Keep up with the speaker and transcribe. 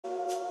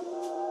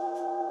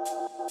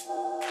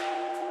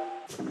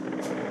What's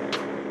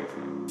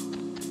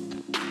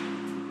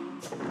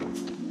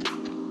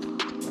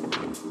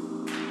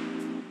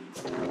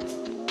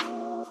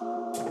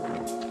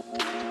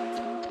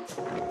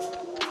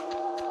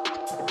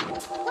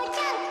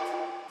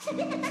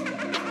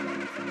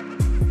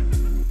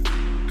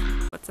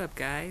up,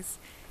 guys?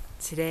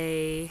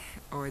 Today,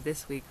 or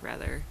this week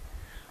rather,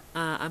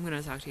 I'm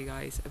gonna talk to you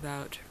guys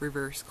about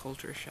reverse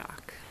culture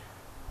shock.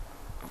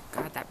 Oh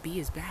god, that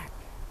bee is back.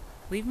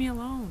 Leave me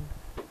alone.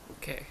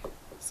 Okay,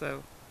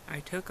 so I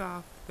took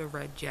off the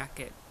red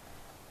jacket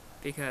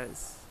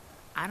because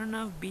I don't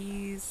know if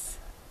bees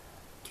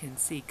can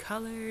see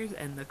colors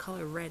and the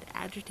color red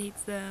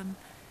agitates them,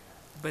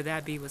 but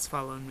that bee was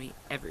following me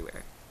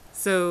everywhere.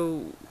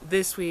 So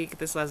this week,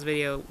 this last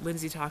video,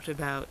 Lindsey talked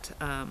about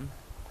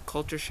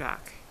culture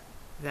shock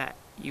that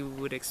you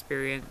would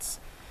experience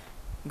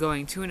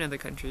going to another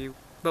country.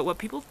 But what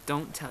people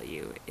don't tell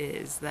you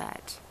is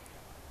that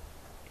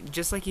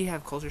just like you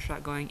have culture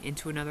shock going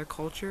into another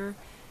culture,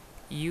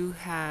 you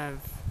have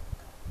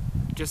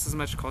just as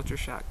much culture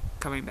shock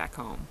coming back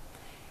home.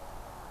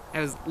 I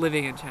was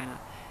living in China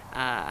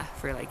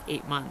for like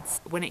 8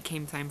 months. When it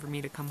came time for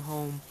me to come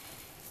home,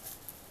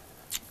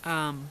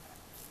 I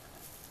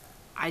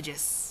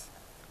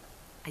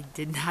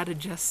did not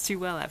adjust too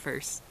well at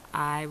first.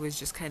 I was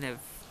just kind of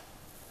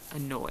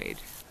annoyed.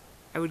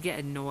 I would get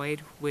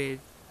annoyed with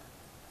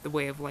the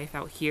way of life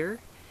out here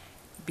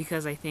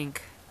because I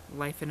think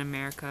life in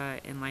America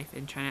and life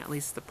in China, at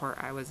least the part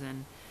I was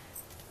in,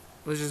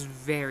 was just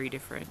very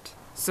different.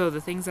 So the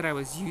things that I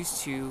was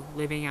used to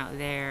living out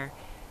there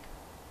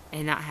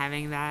and not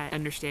having that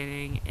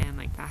understanding and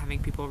like not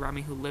having people around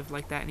me who lived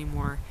like that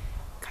anymore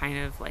kind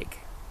of like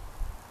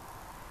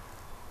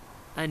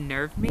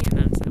unnerved me and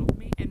unsettled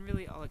me. And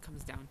really all it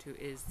comes down to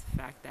is the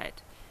fact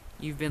that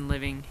you've been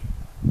living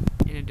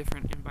in a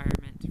different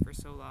environment for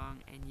so long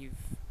and you've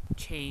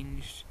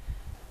changed.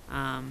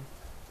 That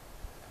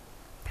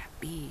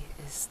bee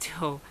is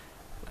still,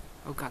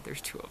 oh god, there's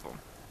 2 of them.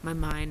 My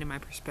mind and my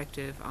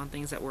perspective on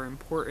things that were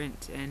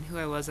important and who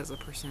I was as a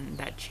person,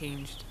 that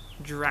changed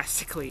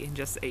drastically in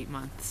just 8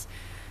 months.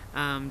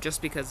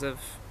 Just because of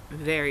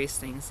various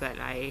things that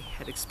I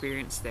had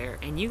experienced there.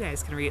 And you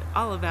guys can read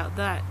all about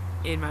that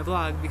in my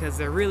blog because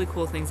they're really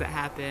cool things that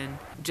happen.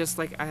 Just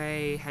like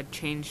I had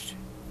changed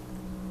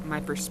my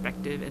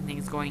perspective and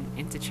things going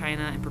into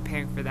China and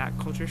preparing for that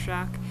culture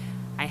shock,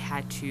 I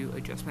had to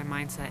adjust my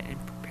mindset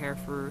and prepare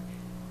for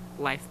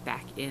life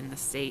back in the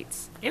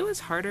States. It was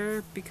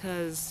harder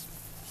because,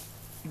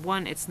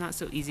 one, it's not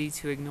so easy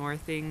to ignore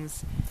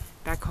things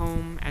back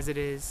home as it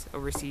is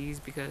overseas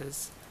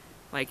because,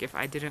 like, if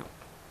I didn't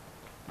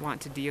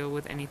want to deal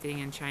with anything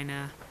in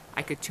China,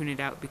 I could tune it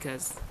out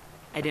because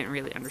I didn't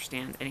really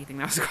understand anything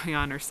that was going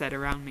on or said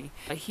around me.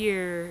 But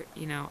here,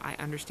 you know, I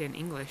understand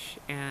English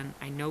and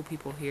I know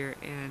people here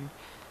and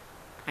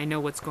I know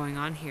what's going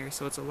on here,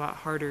 so it's a lot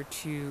harder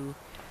to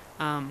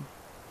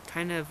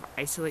kind of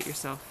isolate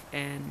yourself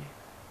and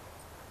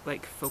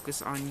like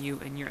focus on you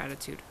and your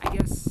attitude. I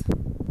guess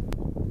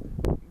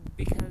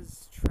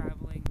because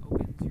traveling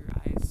opens your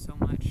eyes so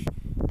much,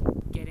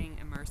 getting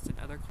immersed in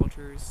other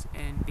cultures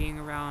and being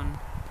around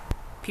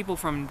people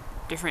from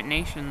different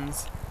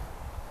nations,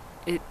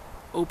 it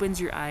opens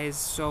your eyes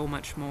so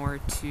much more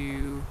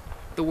to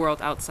the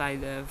world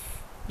outside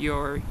of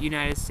your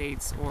United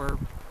States or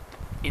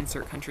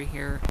insert country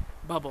here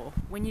bubble.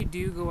 When you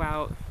do go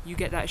out, you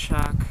get that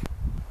shock,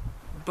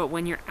 but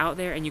when you're out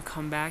there and you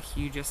come back,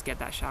 you just get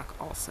that shock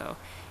also.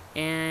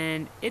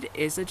 And it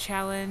is a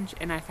challenge,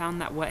 and I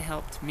found that what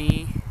helped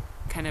me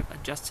kind of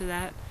adjust to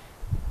that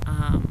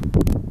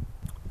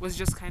was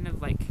just kind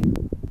of like,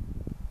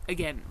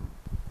 again,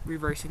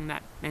 reversing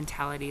that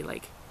mentality,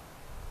 like,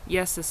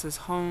 yes, this is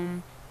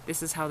home,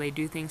 this is how they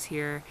do things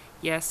here.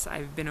 Yes,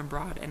 I've been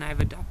abroad and I've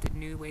adopted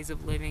new ways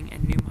of living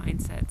and new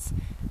mindsets.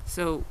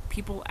 So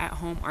people at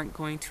home aren't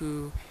going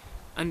to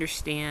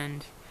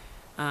understand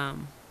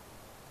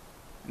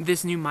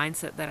this new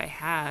mindset that I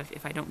have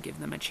if I don't give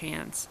them a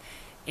chance.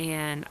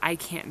 And I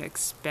can't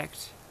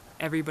expect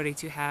everybody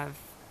to have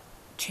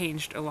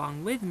changed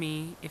along with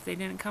me if they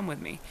didn't come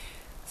with me.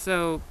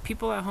 So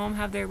people at home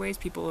have their ways,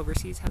 people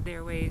overseas have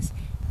their ways,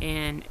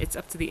 and it's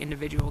up to the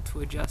individual to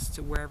adjust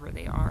to wherever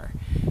they are.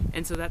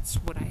 And so that's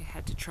what I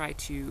had to try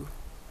to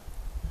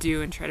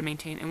do and try to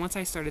maintain. And once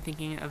I started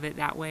thinking of it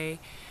that way,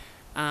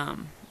 that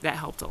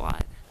helped a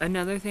lot.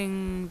 Another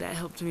thing that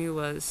helped me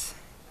was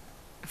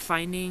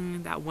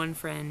finding that one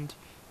friend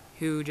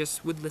who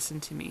just would listen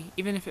to me,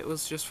 even if it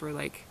was just for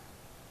like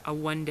a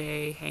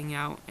one-day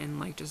hangout and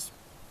like just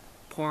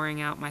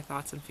pouring out my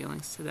thoughts and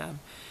feelings to them.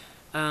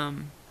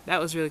 That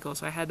was really cool.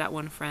 So I had that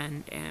one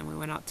friend and we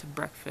went out to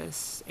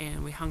breakfast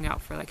and we hung out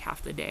for like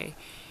half the day.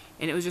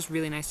 And it was just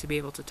really nice to be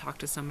able to talk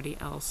to somebody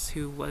else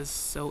who was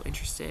so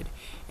interested.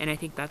 And I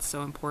think that's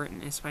so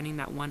important, is finding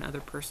that one other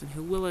person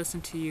who will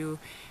listen to you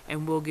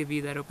and will give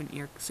you that open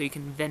ear so you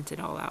can vent it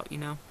all out, you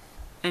know?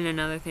 And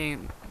another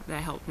thing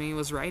that helped me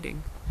was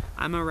writing.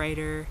 I'm a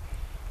writer,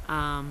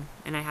 and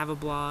I have a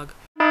blog.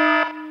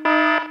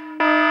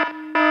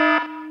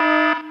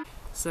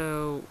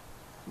 So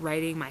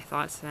writing my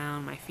thoughts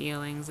down, my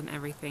feelings and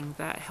everything,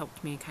 that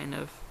helped me kind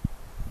of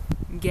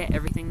get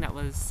everything that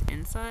was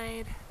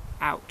inside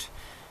out.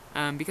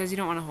 Because you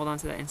don't want to hold on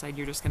to that inside.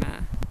 You're just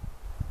gonna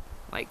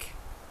like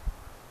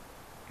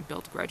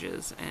build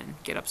grudges and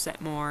get upset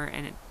more,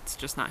 and it's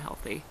just not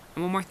healthy.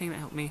 And one more thing that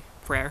helped me,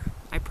 prayer.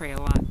 I pray a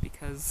lot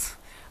because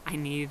I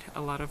need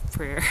a lot of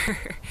prayer.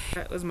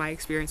 That was my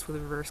experience with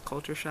reverse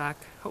culture shock.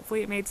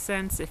 Hopefully it made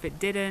sense. If it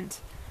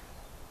didn't,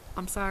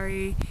 I'm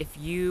sorry. If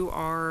you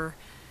are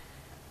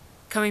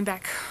coming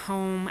back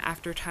home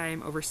after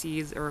time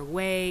overseas or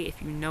away,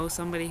 if you know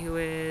somebody who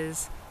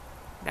is,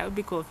 that would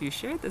be cool if you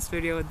shared this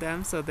video with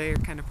them so they're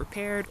kind of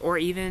prepared. Or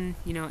even,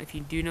 you know, if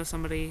you do know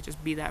somebody,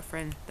 just be that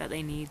friend that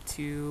they need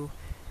to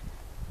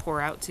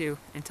pour out to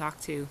and talk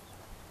to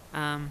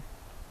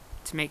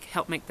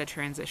help make the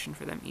transition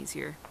for them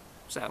easier.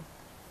 So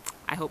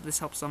I hope this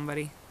helps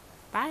somebody.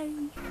 Bye.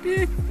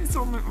 It's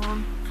on my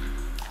arm.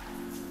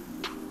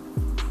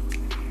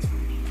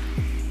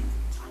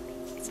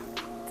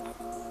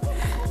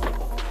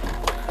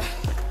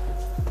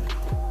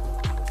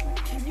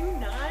 Can you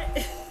not?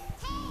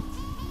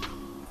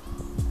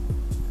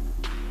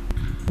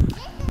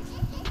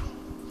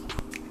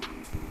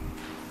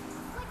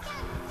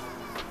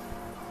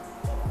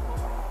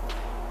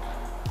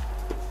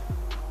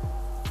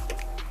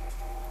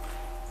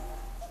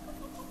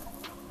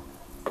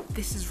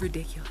 This is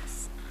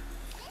ridiculous.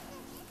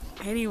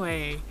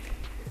 Anyway,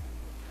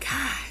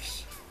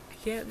 gosh, I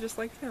can't just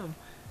like film.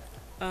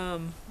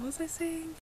 What was I saying?